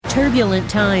Turbulent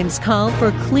times call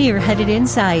for clear-headed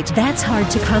insight. That's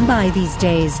hard to come by these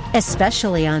days,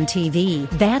 especially on TV.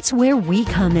 That's where we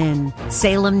come in.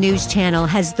 Salem News Channel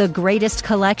has the greatest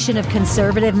collection of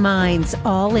conservative minds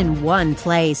all in one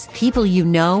place. People you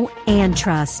know and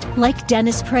trust, like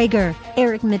Dennis Prager,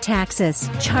 Eric Metaxas,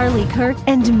 Charlie Kirk,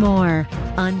 and more.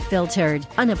 Unfiltered,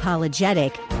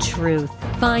 unapologetic truth.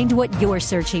 Find what you're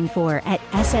searching for at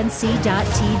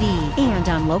snc.tv and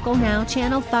on Local Now,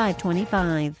 Channel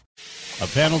 525. A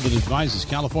panel that advises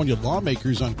California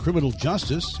lawmakers on criminal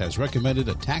justice has recommended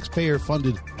a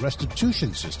taxpayer-funded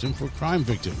restitution system for crime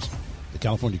victims. The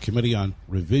California Committee on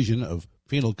Revision of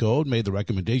Penal Code made the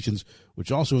recommendations,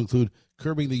 which also include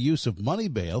curbing the use of money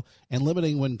bail and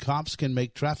limiting when cops can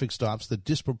make traffic stops that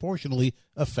disproportionately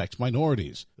affect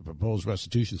minorities. The proposed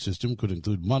restitution system could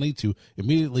include money to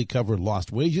immediately cover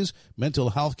lost wages, mental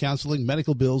health counseling,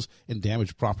 medical bills, and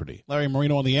damaged property. Larry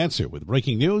Marino on The Answer with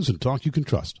breaking news and talk you can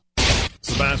trust.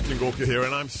 Sebastian Gorka here,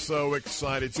 and I'm so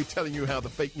excited to be telling you how the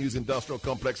fake news industrial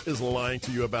complex is lying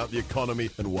to you about the economy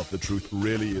and what the truth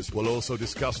really is. We'll also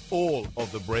discuss all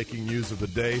of the breaking news of the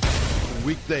day,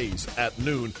 weekdays at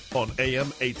noon on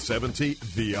AM 870,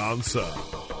 The Answer.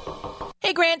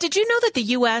 Hey, Grant, did you know that the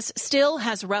U.S. still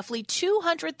has roughly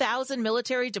 200,000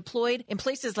 military deployed in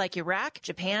places like Iraq,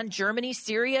 Japan, Germany,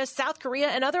 Syria, South Korea,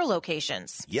 and other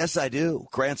locations? Yes, I do.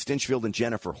 Grant Stinchfield and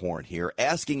Jennifer Horn here,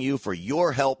 asking you for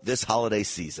your help this holiday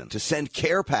season to send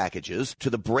care packages to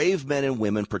the brave men and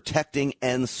women protecting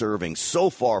and serving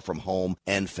so far from home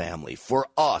and family. For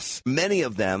us, many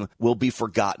of them will be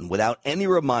forgotten without any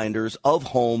reminders of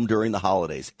home during the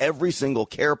holidays. Every single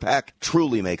care pack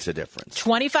truly makes a difference.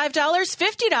 $25,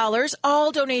 $50,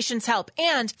 all donations help.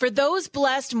 And for those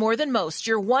blessed more than most,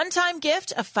 your one-time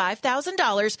gift of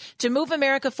 $5,000 to Move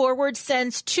America Forward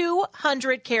sends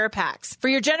 200 care packs. For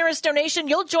your generous donation,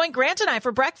 you'll join Grant and I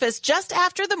for breakfast just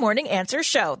after the Morning Answer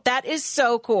show. That is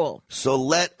so cool. So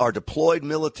let our deployed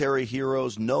military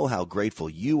heroes know how grateful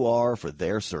you are for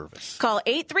their service. Call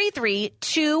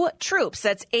 833-2-TROOPS.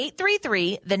 That's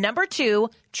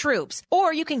 833-2-TROOPS.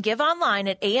 Or you can give online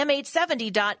at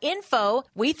am870.info.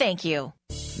 We thank you.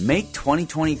 Make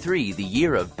 2023 the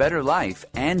year of better life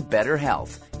and better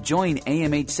health. Join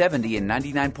AM 870 and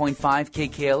 99.5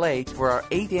 KKLA for our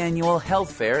 8th annual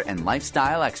Health Fair and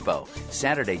Lifestyle Expo,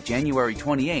 Saturday, January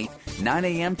 28th, 9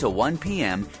 a.m. to 1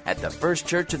 p.m. at the First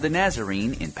Church of the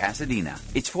Nazarene in Pasadena.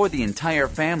 It's for the entire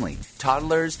family,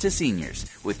 toddlers to seniors,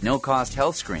 with no-cost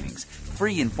health screenings,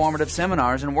 free informative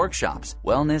seminars and workshops,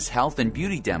 wellness, health, and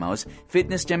beauty demos,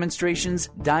 fitness demonstrations,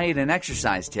 diet and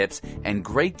exercise tips, and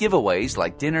great giveaways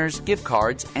like dinners, gift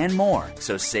cards, and more.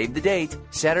 So save the date,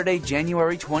 Saturday,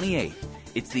 January 28th.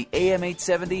 It's the AM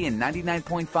 870 and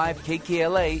 99.5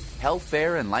 KKLA Health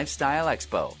Fair and Lifestyle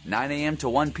Expo, 9 a.m. to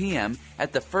 1 p.m.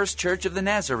 at the First Church of the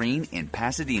Nazarene in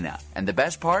Pasadena. And the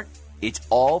best part? It's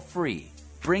all free.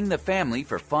 Bring the family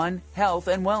for fun, health,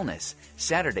 and wellness.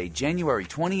 Saturday, January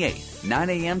 28th, 9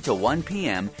 a.m. to 1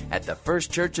 p.m. at the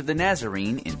First Church of the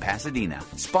Nazarene in Pasadena.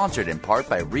 Sponsored in part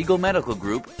by Regal Medical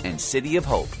Group and City of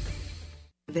Hope.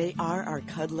 They are our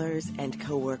cuddlers and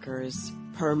coworkers,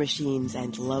 purr machines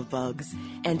and love bugs,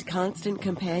 and constant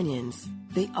companions.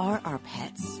 They are our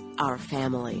pets, our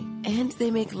family, and they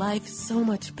make life so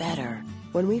much better.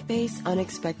 When we face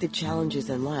unexpected challenges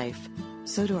in life,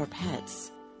 so do our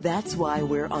pets. That's why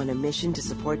we're on a mission to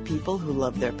support people who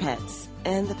love their pets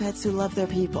and the pets who love their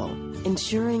people,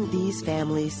 ensuring these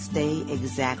families stay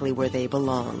exactly where they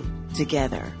belong,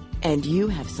 together. And you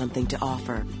have something to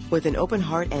offer. With an open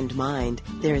heart and mind,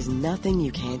 there is nothing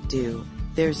you can't do.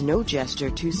 There's no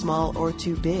gesture too small or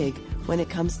too big when it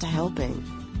comes to helping.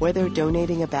 Whether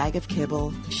donating a bag of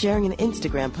kibble, sharing an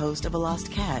Instagram post of a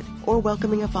lost cat, or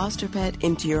welcoming a foster pet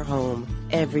into your home,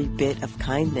 every bit of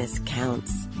kindness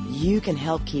counts. You can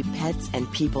help keep pets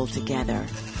and people together.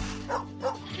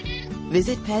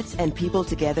 Visit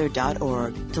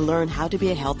petsandpeopletogether.org to learn how to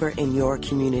be a helper in your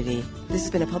community. This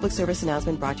has been a public service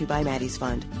announcement brought to you by Maddie's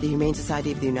Fund, the Humane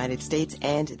Society of the United States,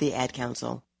 and the Ad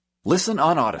Council. Listen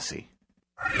on Odyssey.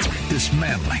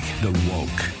 Dismantling the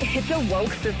woke. It's a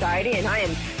woke society, and I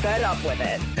am fed up with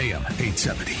it. AM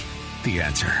 870, The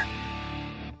Answer.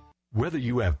 Whether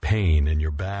you have pain in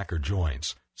your back or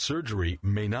joints, surgery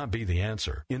may not be the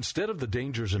answer. Instead of the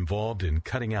dangers involved in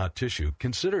cutting out tissue,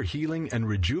 consider healing and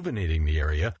rejuvenating the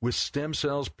area with stem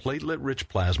cells, platelet-rich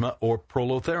plasma, or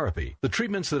prolotherapy. The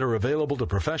treatments that are available to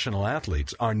professional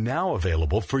athletes are now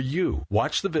available for you.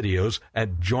 Watch the videos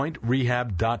at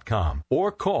jointrehab.com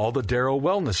or call the Darrow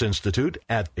Wellness Institute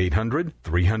at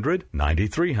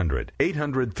 800-300-9300.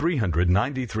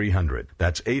 800-300-9300.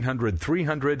 That's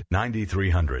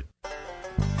 800-300-9300.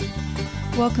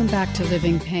 Welcome back to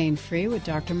Living Pain-Free with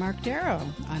Dr. Mark Darrow.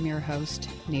 I'm your host,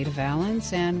 Nita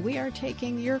Valens, and we are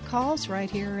taking your calls right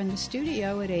here in the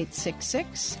studio at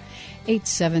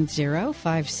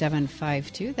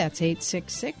 866-870-5752. That's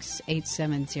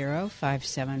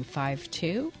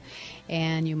 866-870-5752.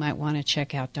 And you might want to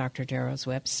check out Dr. Darrow's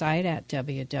website at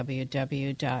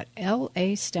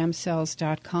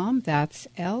www.lastemcells.com. That's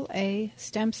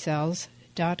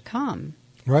lastemcells.com.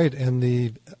 Right, and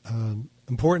the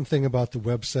important thing about the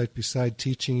website, beside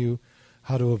teaching you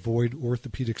how to avoid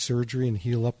orthopedic surgery and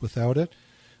heal up without it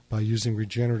by using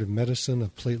regenerative medicine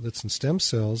of platelets and stem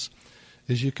cells,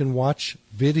 is you can watch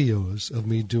videos of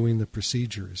me doing the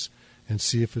procedures and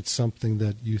see if it's something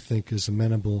that you think is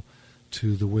amenable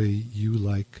to the way you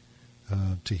like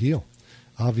to heal.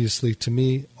 Obviously, to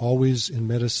me, always in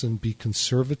medicine, be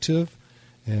conservative,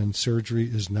 and surgery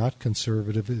is not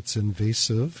conservative, it's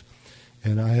invasive.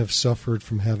 And I have suffered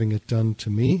from having it done to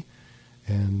me.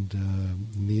 And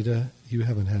Nita, you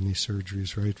haven't had any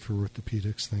surgeries, right, for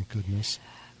orthopedics, thank goodness.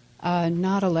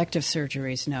 Not elective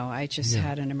surgeries, no. I just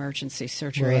had an emergency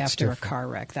surgery after a car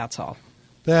wreck, that's all.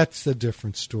 That's a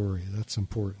different story. That's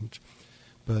important.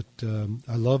 But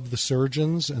I love the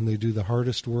surgeons, and they do the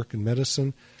hardest work in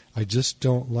medicine. I just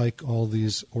don't like all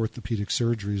these orthopedic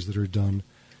surgeries that are done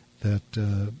that,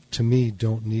 to me,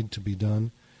 don't need to be done.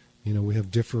 You know, we have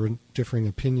differing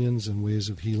opinions and ways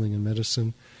of healing in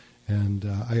medicine, and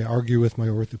I argue with my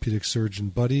orthopedic surgeon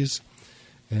buddies,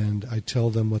 and I tell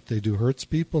them what they do hurts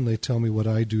people, and they tell me what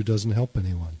I do doesn't help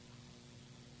anyone.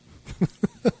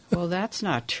 Well, that's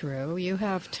not true. You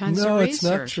have tons of research. No, it's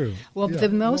not true. Well, the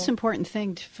most important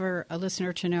thing for a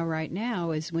listener to know right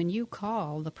now is when you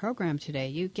call the program today,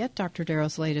 you get Dr.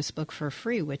 Darrow's latest book for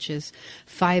free, which is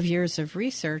 5 years of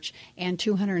research and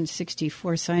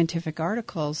 264 scientific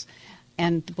articles.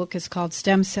 And the book is called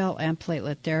Stem Cell and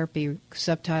Platelet Therapy,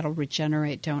 subtitled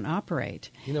Regenerate, Don't Operate.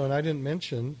 You know, and I didn't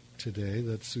mention today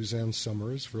that Suzanne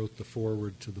Summers wrote the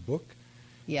foreword to the book.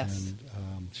 Yes.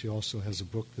 And she also has a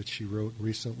book that she wrote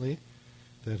recently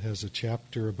that has a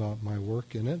chapter about my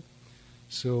work in it.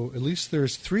 So at least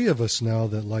there's 3 of us now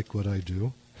that like what I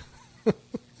do.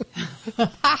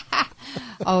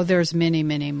 Oh, there's many,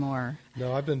 many more.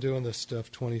 No, I've been doing this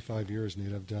stuff 25 years,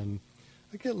 Nate. I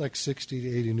get like 60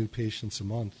 to 80 new patients a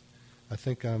month. I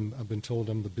think I've been told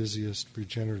I'm the busiest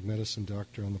regenerative medicine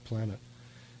doctor on the planet.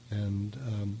 And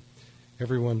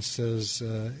everyone says,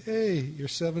 hey, you're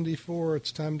 74,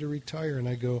 it's time to retire. And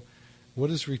I go, what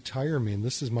does retire mean?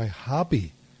 This is my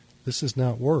hobby. This is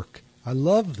not work. I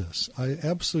love this. I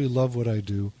absolutely love what I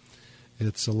do.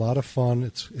 It's a lot of fun.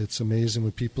 It's amazing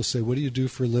when people say, what do you do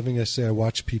for a living? I say, I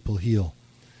watch people heal.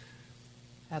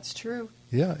 That's true.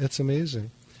 Yeah, it's amazing.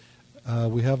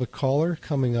 We have a caller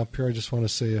coming up here. I just want to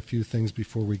say a few things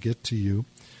before we get to you.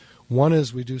 One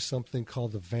is we do something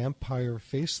called the Vampire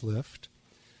Facelift,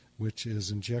 which is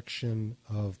injection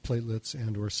of platelets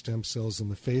and or stem cells in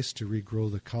the face to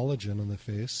regrow the collagen in the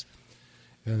face.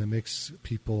 And it makes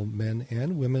people, men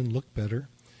and women, look better.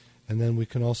 And then we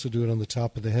can also do it on the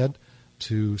top of the head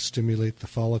to stimulate the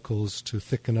follicles to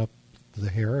thicken up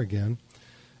the hair again.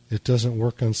 It doesn't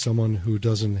work on someone who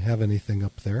doesn't have anything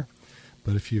up there.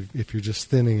 But if you're just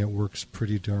thinning, it works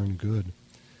pretty darn good.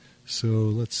 So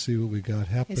let's see what we got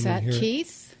happening here. Is that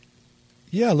Keith?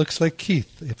 Yeah, it looks like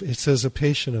Keith. It says a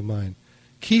patient of mine.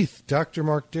 Keith, Dr.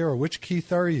 Mark Darrow, which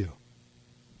Keith are you?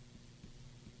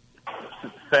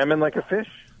 Salmon like a fish.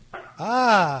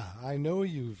 Ah, I know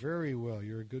you very well.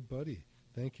 You're a good buddy.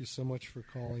 Thank you so much for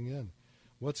calling in.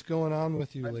 What's going on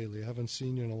with you lately? I haven't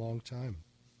seen you in a long time.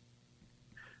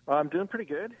 I'm doing pretty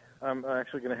good. I'm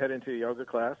actually going to head into a yoga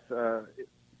class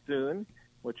soon,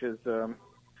 which is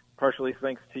partially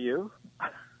thanks to you.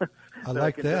 I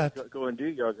like that. Go and do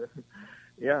yoga.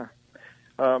 Yeah.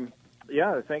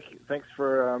 Thanks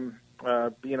for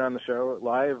being on the show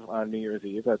live on New Year's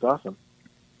Eve. That's awesome.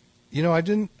 You know, I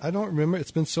don't remember.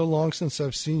 It's been so long since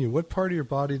I've seen you. What part of your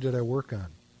body did I work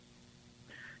on?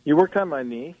 You worked on my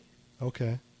knee.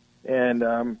 Okay. And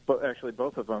actually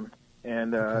both of them.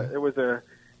 And it was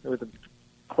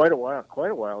quite a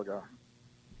while ago.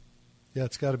 Yeah,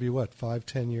 it's got to be what,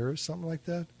 5-10 years, something like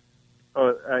that.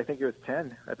 Oh, I think it was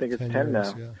 10. I think it's 10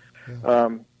 years, now.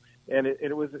 Yeah. And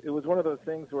it was one of those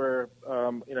things where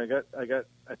I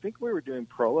think we were doing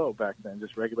Prolo back then,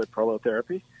 just regular Prolo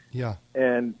therapy. Yeah.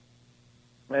 And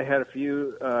I had a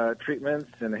few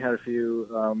treatments, and I had a few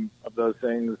of those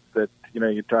things that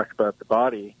you talked about the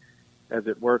body as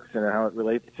it works and how it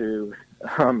relates to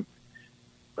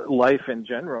life in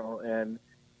general, and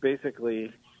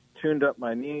basically tuned up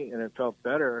my knee, and it felt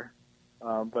better.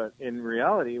 But in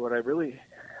reality, what I really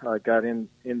got in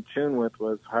tune with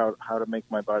was how to make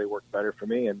my body work better for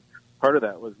me, and part of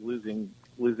that was losing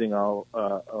a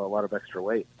lot of extra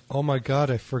weight. Oh my God,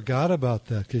 I forgot about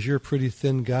that because you're a pretty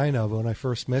thin guy now. But when I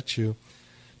first met you,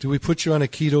 did we put you on a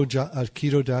keto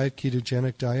diet,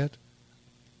 ketogenic diet?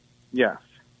 Yes,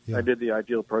 yeah. I did the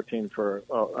Ideal Protein for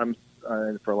a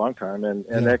long time, and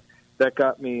that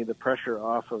got me the pressure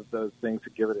off of those things to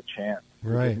give it a chance.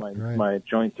 Right, my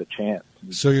joints a chance.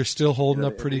 So you're still holding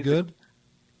up pretty good?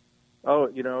 Oh,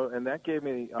 and that gave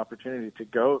me the opportunity to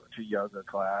go to yoga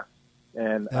class.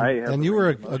 And you were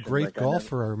a great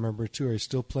golfer, I remember too. Are you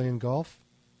still playing golf?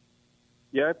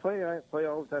 Yeah, I play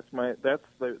all. That's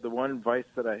the one vice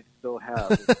that I still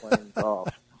have is playing golf.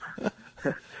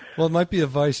 Well, it might be a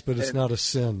vice, but it's not a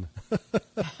sin.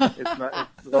 It's not.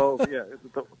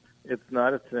 It's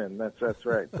not a sin. That's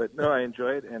right. But no, I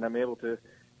enjoy it, and I'm able to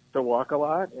walk a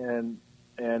lot, and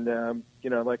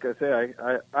like I say,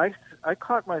 I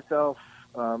caught myself.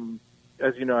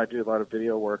 As you know, I do a lot of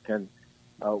video work, and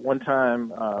one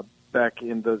time back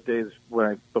in those days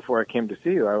before I came to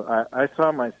see you, I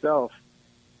saw myself.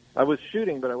 I was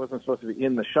shooting, but I wasn't supposed to be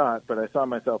in the shot. But I saw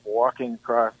myself walking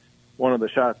across one of the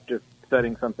shots, just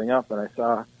setting something up, and I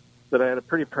saw that I had a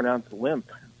pretty pronounced limp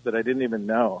that I didn't even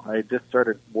know. I just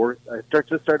started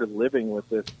living with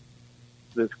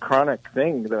this chronic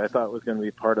thing that I thought was going to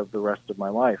be part of the rest of my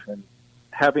life. And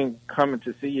having come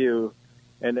to see you,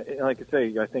 and like I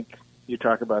say, I think you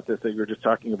talk about this, that you were just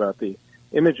talking about the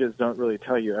images don't really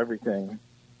tell you everything.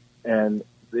 And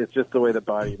it's just the way the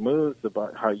body moves,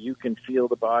 how you can feel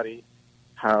the body,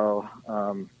 how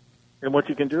and what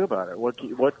you can do about it.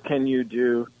 What can you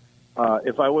do?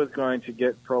 If I was going to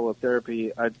get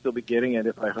prolotherapy, I'd still be getting it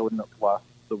if I hadn't lost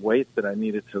the weight that I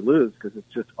needed to lose, because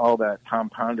it's just all that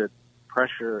compounded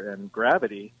pressure and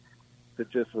gravity that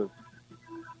just was,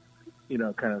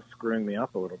 kind of screwing me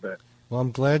up a little bit. Well,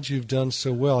 I'm glad you've done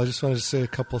so well. I just wanted to say a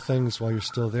couple things while you're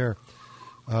still there.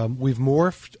 We've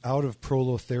morphed out of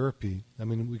prolotherapy. I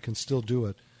mean, we can still do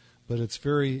it, but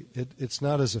it's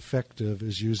not as effective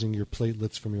as using your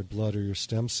platelets from your blood or your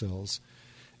stem cells.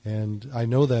 And I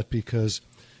know that because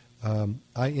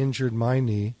I injured my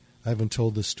knee. I haven't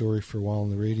told this story for a while on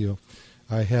the radio.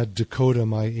 I had Dakota,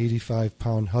 my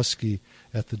 85-pound husky,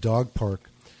 at the dog park,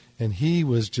 and he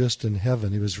was just in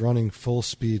heaven. He was running full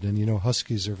speed, and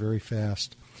huskies are very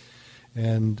fast.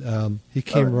 And he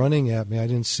came running at me. I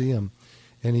didn't see him.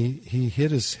 And he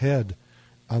hit his head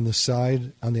on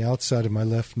the outside of my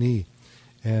left knee,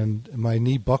 and my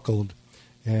knee buckled.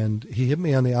 And he hit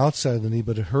me on the outside of the knee,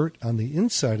 but it hurt on the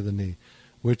inside of the knee,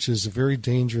 which is a very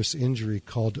dangerous injury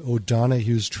called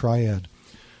O'Donoghue's triad,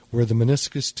 where the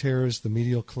meniscus tears, the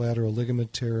medial collateral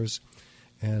ligament tears,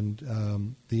 and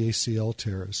the ACL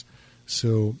tears.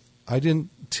 So I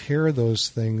didn't tear those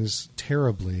things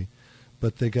terribly,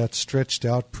 but they got stretched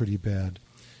out pretty bad.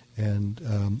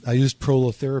 And I used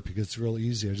prolotherapy because it's real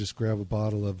easy. I just grab a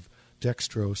bottle of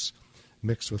dextrose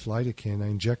mixed with lidocaine. I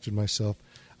injected myself.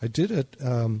 I did it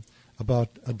about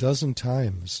a dozen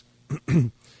times.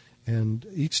 And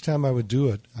each time I would do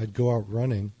it, I'd go out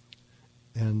running,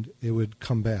 and it would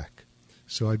come back.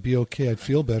 So I'd be okay. I'd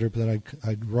feel better, but then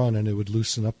I'd run, and it would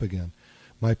loosen up again.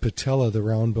 My patella, the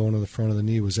round bone of the front of the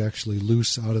knee, was actually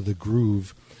loose out of the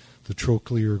groove, the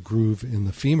trochlear groove in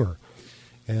the femur.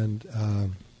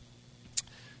 And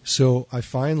so I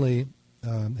finally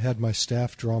had my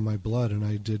staff draw my blood, and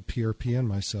I did PRP on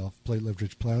myself,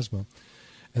 platelet-rich plasma.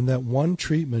 And that one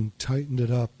treatment tightened it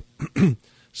up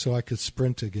so I could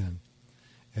sprint again.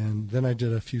 And then I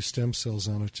did a few stem cells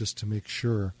on it just to make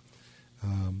sure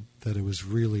that it was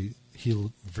really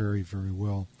healed very, very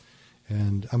well.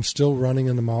 And I'm still running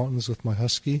in the mountains with my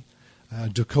husky.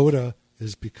 Dakota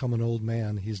has become an old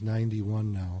man. He's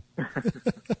 91 now.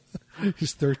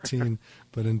 He's 13,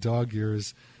 but in dog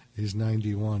years, he's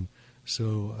 91.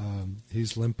 So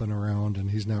he's limping around,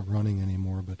 and he's not running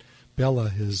anymore. But Bella,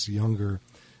 his younger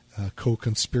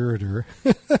co-conspirator,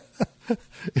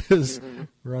 is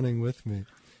running with me.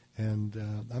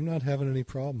 And I'm not having any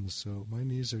problems, so my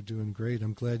knees are doing great.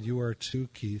 I'm glad you are too,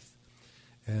 Keith.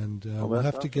 And we'll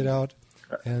have to get out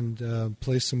and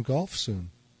play some golf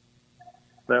soon.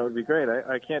 That would be great.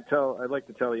 I can't tell. I'd like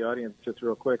to tell the audience just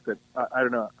real quick that I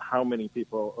don't know how many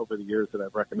people over the years that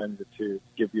I've recommended to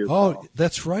give you a call.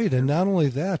 That's right. And not only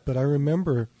that, but I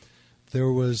remember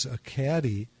there was a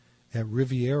caddy at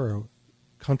Riviera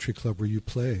Country Club where you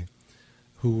play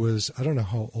who was, I don't know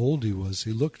how old he was.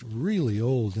 He looked really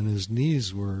old, and his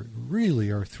knees were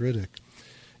really arthritic.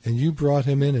 And you brought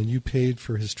him in, and you paid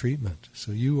for his treatment.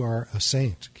 So you are a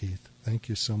saint, Keith. Thank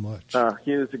you so much.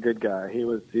 He was a good guy.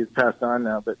 He's passed on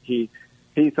now, but he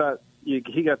thought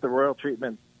he got the royal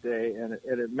treatment day, and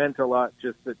it meant a lot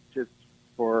just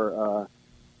for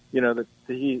that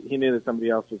he knew that somebody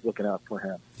else was looking out for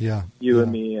him. Yeah, you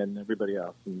and me and everybody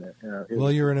else. And,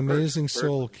 well, you're an amazing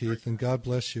soul, Keith, and God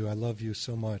bless you. I love you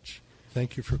so much.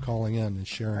 Thank you for calling in and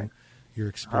sharing your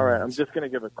experience. All right, I'm just going to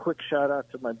give a quick shout out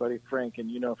to my buddy Frank,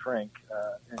 and you know Frank.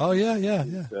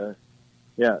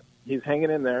 Yeah, he's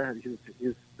hanging in there.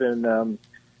 He's been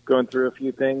going through a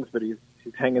few things, but he's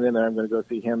hanging in there. I'm going to go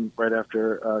see him right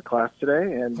after class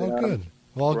today. And good.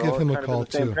 Well, I'll give him a call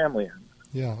too. Same family.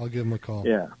 Yeah, I'll give him a call.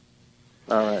 Yeah.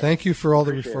 All right. Thank you for all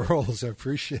the referrals. I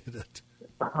appreciate it.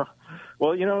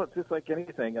 Well, it's just like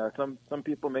anything. Some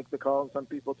people make the call, and some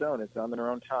people don't. It's on their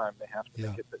own time. They have to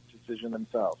make the decision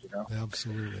themselves.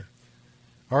 Absolutely.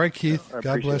 All right, Keith.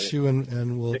 God bless you,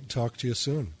 and we'll talk to you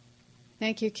soon.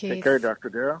 Thank you, Keith. Take care, Dr.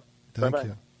 Darrow. Thank Bye-bye.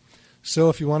 you. So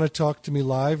if you want to talk to me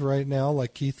live right now,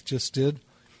 like Keith just did,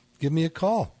 give me a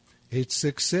call,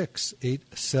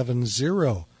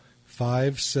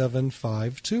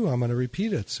 866-870-5752. I'm going to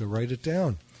repeat it, so write it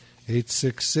down,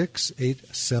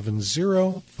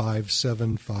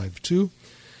 866-870-5752.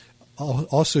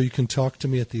 Also, you can talk to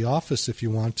me at the office if you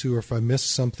want to, or if I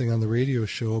missed something on the radio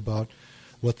show about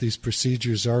what these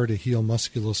procedures are to heal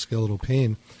musculoskeletal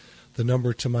pain. The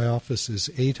number to my office is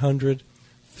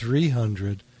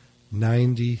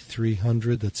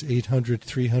 800-300-9300. That's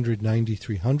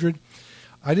 800-300-9300.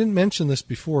 I didn't mention this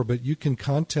before, but you can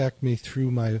contact me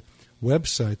through my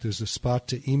website. There's a spot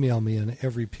to email me on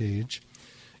every page,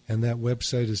 and that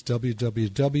website is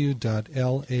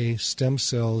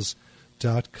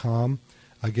www.lastemcells.com.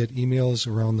 I get emails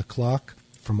around the clock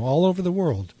from all over the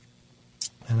world,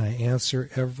 and I answer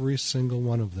every single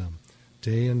one of them,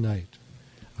 day and night.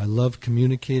 I love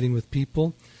communicating with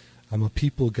people. I'm a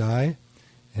people guy,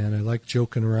 and I like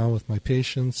joking around with my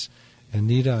patients. And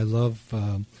Nita, I love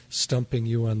stumping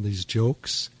you on these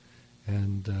jokes.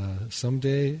 And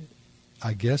someday,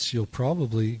 I guess you'll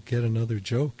probably get another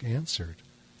joke answered.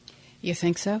 You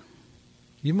think so?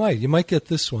 You might. You might get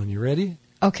this one. You ready?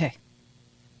 Okay.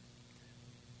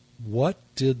 What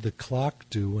did the clock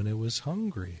do when it was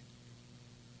hungry?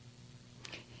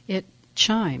 It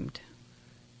chimed.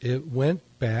 It went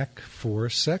back 4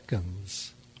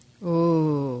 seconds.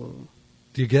 Ooh.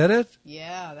 Do you get it?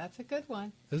 Yeah, that's a good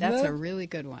one. That's a really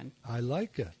good one. I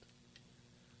like it.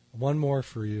 One more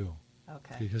for you.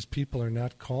 Okay. Because people are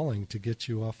not calling to get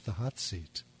you off the hot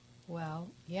seat. Well,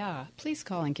 yeah. Please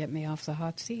call and get me off the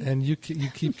hot seat. And you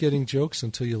keep getting jokes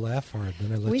until you laugh hard.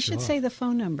 Then I let you off. We should say the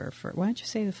phone number. Why don't you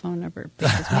say the phone number?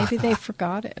 Because maybe they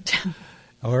forgot it.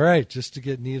 All right, just to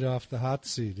get Nita off the hot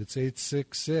seat, it's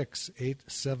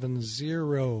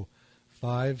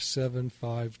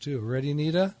 866-870-5752. Ready,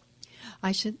 Nita?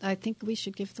 I think we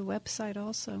should give the website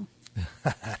also.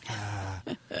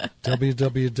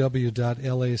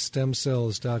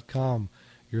 www.lastemcells.com.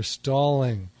 You're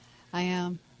stalling. I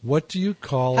am. What do you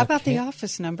call How about the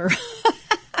office number?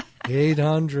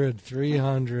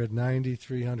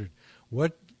 800-300-9300.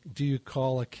 What do you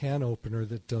call a can opener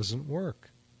that doesn't work?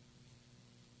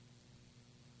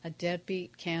 A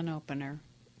deadbeat can opener.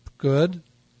 Good.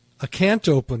 A can't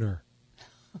opener.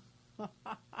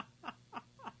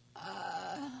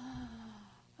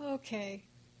 Okay.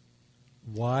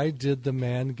 Why did the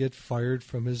man get fired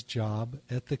from his job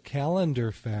at the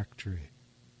calendar factory?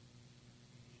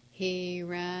 He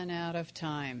ran out of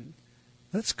time.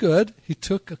 That's good. He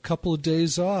took a couple of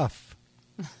days off.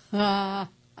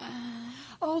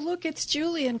 Oh, look, it's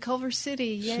Julie in Culver City.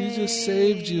 Yay. She just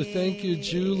saved you. Thank you,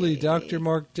 Julie. Dr.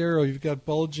 Mark Darrow, you've got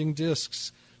bulging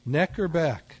discs. Neck or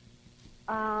back?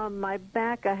 My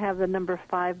back, I have the number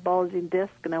 5 bulging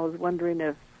disc, and I was wondering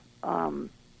if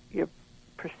your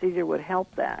procedure would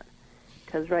help that.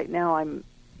 Because right now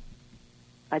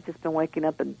I've just been waking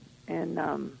up in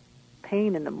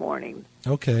pain in the morning.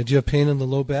 Okay. Do you have pain in the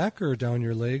low back or down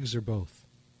your legs or both?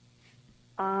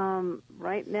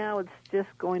 Right now it's just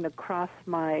going across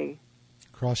right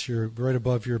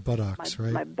above your buttocks,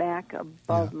 right? My back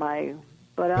above my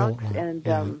buttocks, and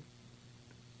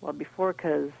before,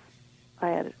 because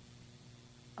I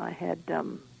had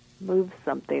moved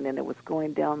something and it was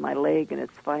going down my leg, and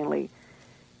it's finally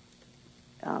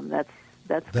that's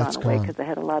gone away because I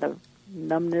had a lot of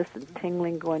numbness and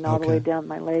tingling going all the way down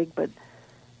my leg, but.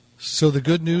 So the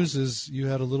good news is you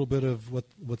had a little bit of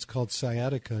what's called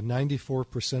sciatica.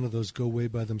 94% of those go away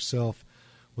by themselves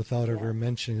without ever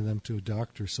mentioning them to a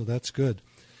doctor. So that's good.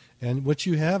 And what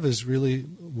you have is really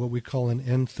what we call an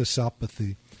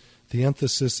enthesopathy. The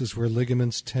enthesis is where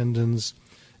ligaments, tendons,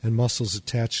 and muscles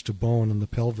attach to bone in the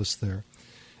pelvis there.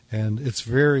 And it's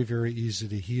very, very easy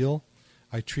to heal.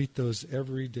 I treat those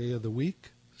every day of the week,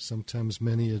 sometimes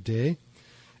many a day.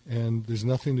 and there's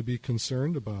nothing to be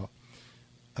concerned about.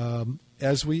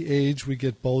 As we age, we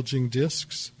get bulging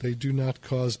discs. They do not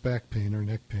cause back pain or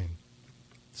neck pain.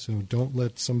 So don't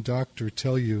let some doctor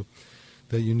tell you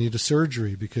that you need a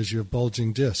surgery because you have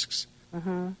bulging discs.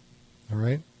 Mm-hmm. All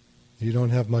right? You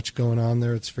don't have much going on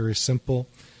there. It's very simple.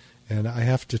 And I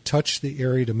have to touch the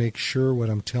area to make sure what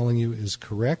I'm telling you is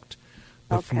correct.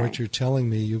 But from what you're telling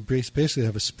me, you basically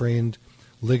have a sprained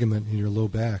ligament in your low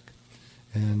back.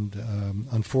 And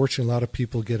unfortunately, a lot of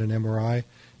people get an MRI,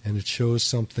 and it shows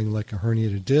something like a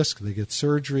herniated disc. They get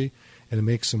surgery, and it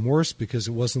makes them worse because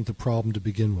it wasn't the problem to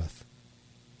begin with.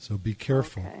 So be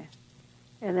careful. Okay.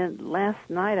 And then last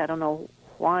night, I don't know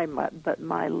why, but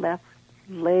my left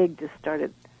leg just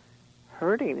started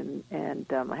hurting, and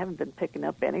I haven't been picking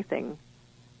up anything.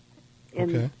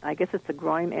 I guess it's the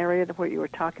groin area where you were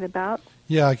talking about.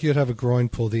 Yeah, you'd have a groin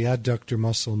pull. The adductor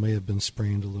muscle may have been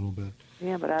sprained a little bit.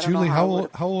 Yeah, but I don't Julie, know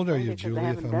how old are you, Julie,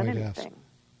 if I might ask?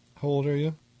 How old are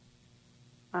you?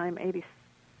 I'm 80.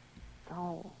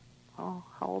 Oh, how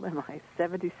old am I?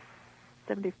 70,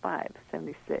 75,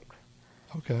 76.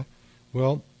 Okay.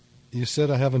 Well, you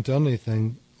said I haven't done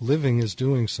anything. Living is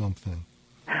doing something.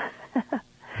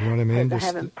 You know what I mean? I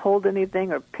haven't pulled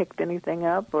anything or picked anything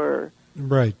up or...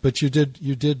 Right, but you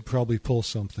did probably pull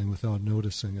something without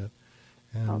noticing it.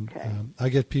 And I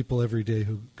get people every day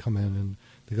who come in and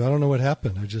they go, I don't know what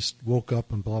happened. I just woke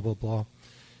up and blah, blah, blah.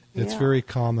 It's very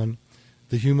common.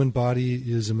 The human body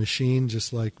is a machine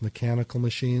just like mechanical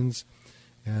machines,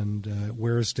 and it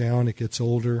wears down, it gets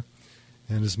older.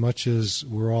 And as much as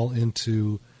we're all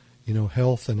into,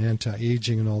 health and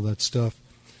anti-aging and all that stuff,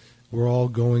 we're all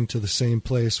going to the same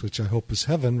place, which I hope is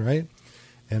heaven, right?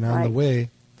 And on the way,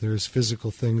 there's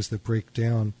physical things that break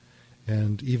down,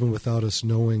 and even without us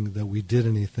knowing that we did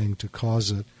anything to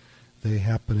cause it, they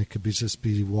happen. It could just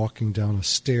be walking down a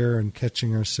stair and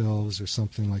catching ourselves or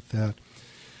something like that.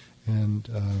 And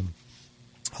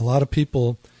a lot of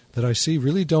people that I see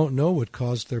really don't know what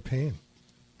caused their pain.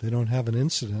 They don't have an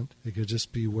incident. It could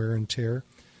just be wear and tear,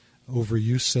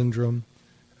 overuse syndrome.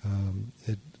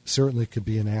 It certainly could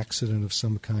be an accident of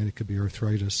some kind. It could be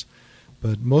arthritis.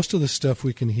 But most of the stuff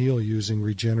we can heal using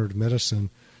regenerative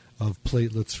medicine of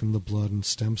platelets from the blood and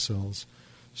stem cells.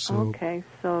 So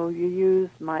so you use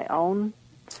my own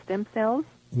stem cells?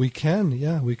 We can,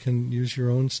 we can use your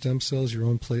own stem cells, your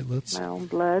own platelets. My own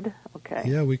blood,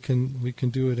 Yeah, we can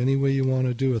do it any way you want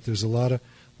to do it. There's a lot of,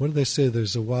 what do they say?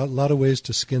 There's a lot of ways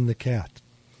to skin the cat,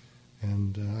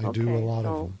 and I do a lot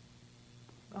of them.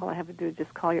 All I have to do is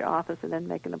just call your office and then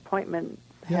make an appointment.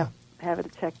 Have it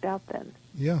checked out then.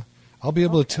 Yeah. I'll be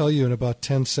able to tell you in about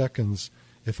 10 seconds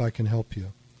if I can help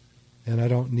you. And I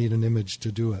don't need an image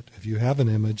to do it. If you have an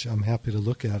image, I'm happy to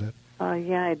look at it.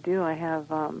 Yeah, I do. I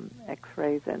have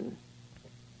X-rays, and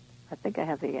I think I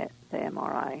have the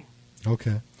MRI.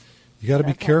 Okay. You got to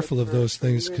be careful of those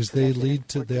things because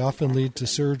they often lead to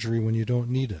surgery when you don't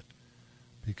need it.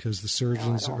 Because the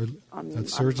surgeons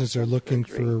are looking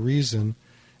for a reason,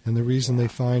 and the reason they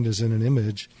find is in an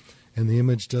image, and the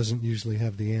image doesn't usually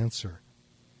have the answer.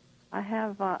 I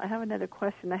have another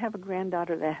question. I have a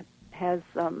granddaughter that has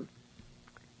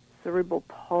cerebral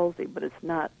palsy, but it's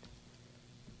not.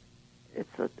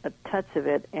 It's a touch of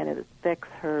it, and it affects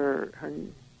her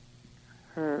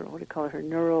what do you call it? Her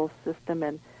neural system,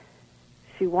 and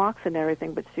she walks and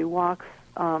everything, but she walks.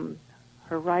 Her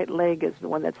right leg is the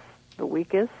one that's the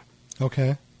weakest.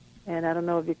 Okay. And I don't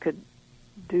know if you could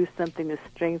do something to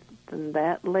strengthen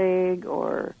that leg,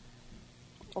 or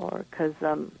because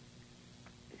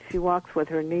she walks with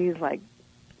her knees like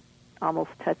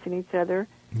almost touching each other.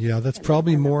 Yeah, that's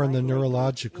probably more in the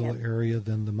neurological area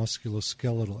than the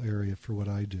musculoskeletal area for what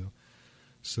I do.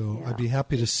 So I'd be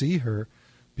happy to see her,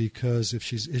 because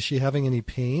if is she having any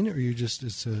pain, or you just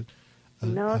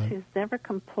No, she's never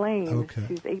complained. Okay.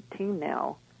 She's 18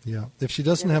 now. Yeah, if she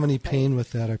doesn't have any pain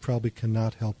with that, I probably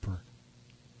cannot help her.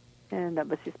 And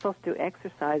but she's supposed to do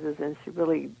exercises, and she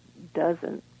really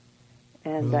doesn't.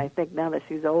 And I think now that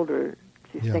she's older,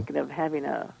 she's thinking of having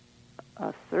a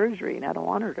surgery, and I don't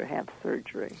want her to have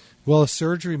surgery. Well, a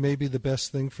surgery may be the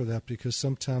best thing for that, because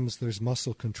sometimes there's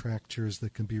muscle contractures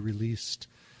that can be released,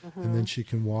 and then she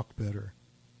can walk better.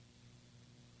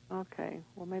 Okay.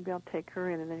 Well, maybe I'll take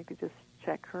her in, and then you could just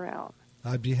check her out.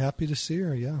 I'd be happy to see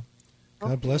her, yeah.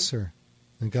 God bless her.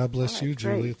 And God bless you,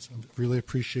 Julie. I really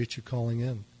appreciate you calling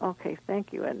in. Okay,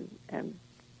 thank you, and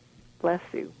bless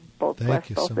you. Both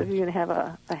of you, and have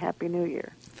a happy New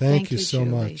Year. Thank you so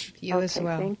much. You as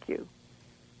well. Thank you.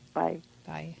 Bye.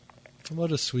 Bye.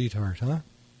 What a sweetheart, huh?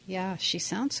 Yeah, she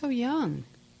sounds so young.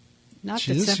 Not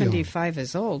she that is 75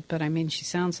 is old, but I mean, she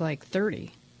sounds like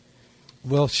 30.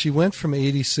 Well, she went from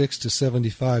 86 to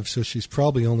 75, so she's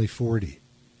probably only 40.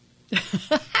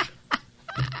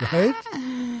 Right?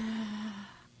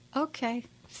 Okay.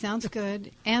 Sounds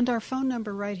good. And our phone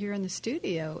number right here in the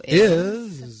studio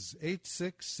is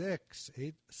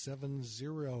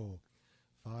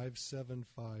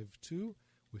 866-870-5752.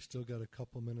 We still got a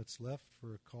couple minutes left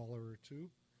for a caller or two.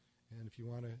 And if you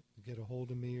want to get a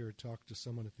hold of me or talk to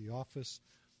someone at the office,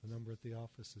 the number at the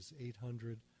office is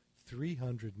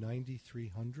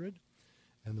 800-300-9300.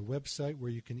 And the website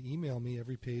where you can email me,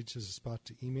 every page has a spot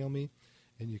to email me,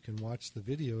 and you can watch the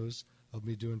videos of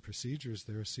me doing procedures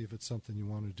there, see if it's something you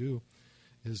want to do,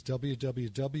 is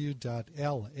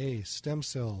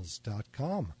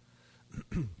www.lastemcells.com.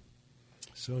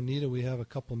 So, Anita, we have a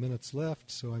couple minutes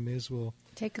left, so I may as well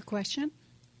take a question.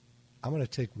 I'm going to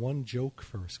take one joke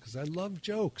first, because I love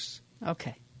jokes.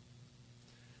 Okay.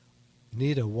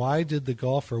 Anita, why did the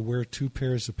golfer wear 2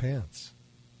 pairs of pants?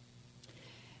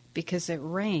 Because it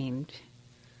rained,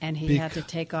 and he had to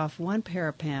take off 1 pair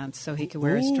of pants so he could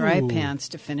wear his dry pants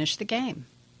to finish the game.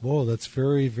 Whoa, that's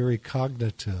very, very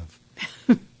cognitive.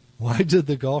 Why did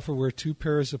the golfer wear 2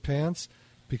 pairs of pants?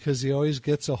 Because he always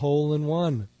gets a hole in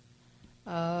one.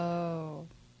 Oh,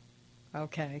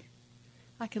 okay.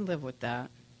 I can live with that.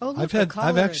 Oh, look, I've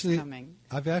coming.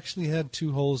 actually had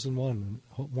 2 holes in one.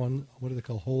 What do they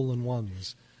call hole in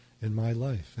ones in my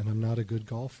life? And I'm not a good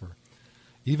golfer.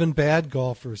 Even bad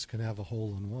golfers can have a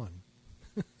hole in one.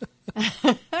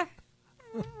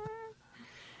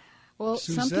 Well,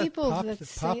 Suzette, some people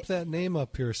pop that name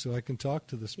up here so I can talk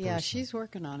to this person. Yeah, she's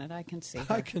working on it. I can see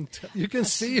her. You can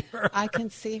see her. I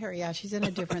can see her. Yeah, she's in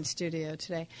a different studio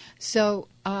today. So,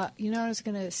 I was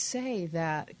going to say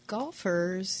that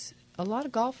a lot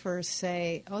of golfers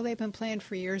say, oh, they've been playing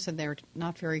for years and they're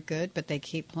not very good, but they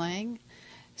keep playing.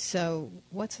 So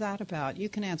what's that about? You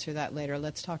can answer that later.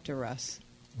 Let's talk to Russ.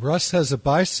 Russ has a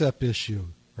bicep issue,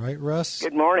 right, Russ?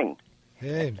 Good morning.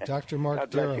 Hey, Dr.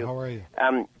 Mark Darrow, how are you?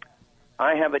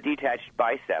 I have a detached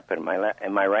bicep in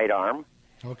my right arm.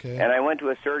 Okay. And I went to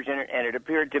a surgeon, and it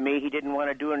appeared to me he didn't want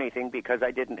to do anything because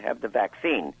I didn't have the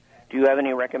vaccine. Do you have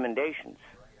any recommendations?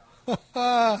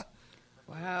 Wow.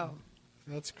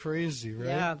 That's crazy, right?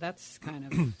 Yeah, that's kind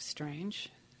of strange.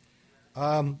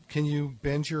 Can you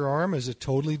bend your arm? Is it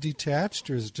totally detached,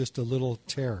 or is it just a little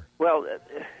tear? Well,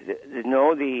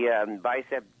 no, the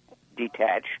bicep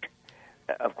detached.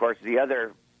 Of course, the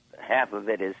other half of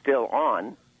it is still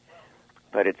on,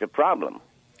 but it's a problem.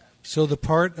 So the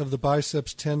part of the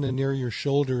biceps tendon near your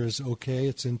shoulder is okay?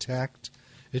 It's intact?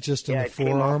 It's just in the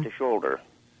forearm? Yeah, it came off the shoulder.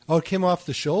 Oh, it came off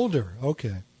the shoulder.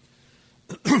 Okay.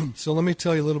 So let me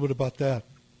tell you a little bit about that.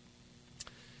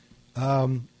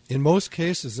 In most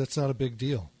cases, that's not a big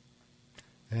deal.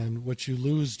 And what you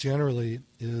lose generally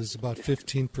is about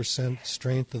 15%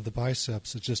 strength of the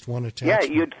biceps. It's just one attachment.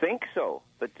 Yeah, you'd think so.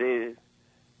 But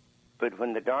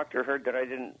when the doctor heard that I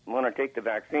didn't want to take the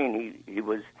vaccine, he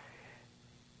was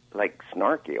like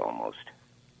snarky almost.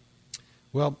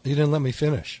 Well, he didn't let me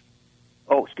finish.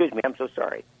 Oh, excuse me. I'm so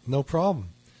sorry. No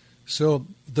problem. So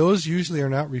those usually are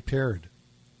not repaired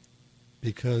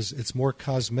because it's more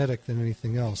cosmetic than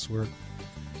anything else. Where,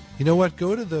 you know what?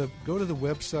 Go to the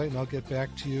website and I'll get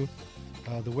back to you.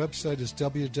 The website is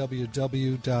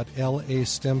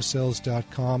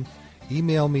www.lastemcells.com.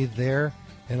 Email me there,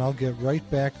 and I'll get right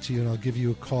back to you, and I'll give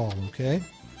you a call, okay?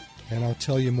 And I'll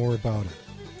tell you more about it.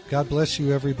 God bless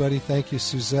you, everybody. Thank you,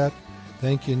 Suzette.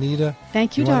 Thank you, Anita.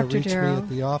 Thank you, Dr. Darrow. Darrow. Reach me at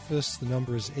the office. The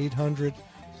number is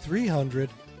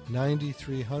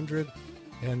 800-300-9300.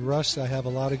 And, Russ, I have a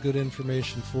lot of good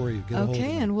information for you. Get a hold of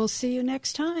me. And we'll see you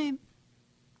next time.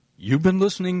 You've been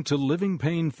listening to Living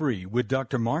Pain Free with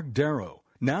Dr. Mark Darrow.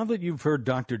 Now that you've heard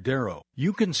Dr. Darrow,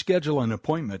 you can schedule an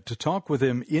appointment to talk with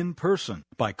him in person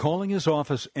by calling his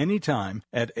office anytime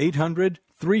at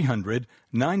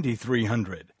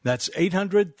 800-300-9300. That's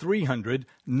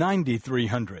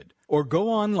 800-300-9300. Or go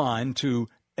online to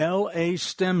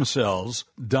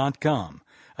lastemcells.com.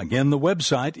 Again, the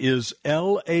website is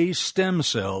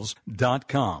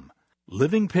lastemcells.com.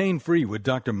 Living Pain Free with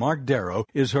Dr. Mark Darrow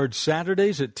is heard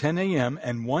Saturdays at 10 a.m.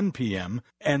 and 1 p.m.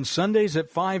 and Sundays at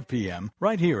 5 p.m.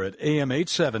 right here at AM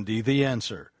 870 The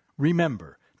Answer.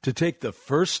 Remember, to take the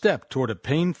first step toward a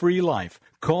pain-free life,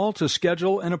 call to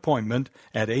schedule an appointment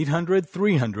at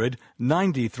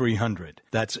 800-300-9300.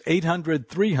 That's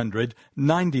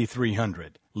 800-300-9300.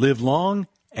 Live long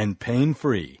and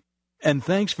pain-free. And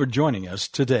thanks for joining us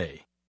today.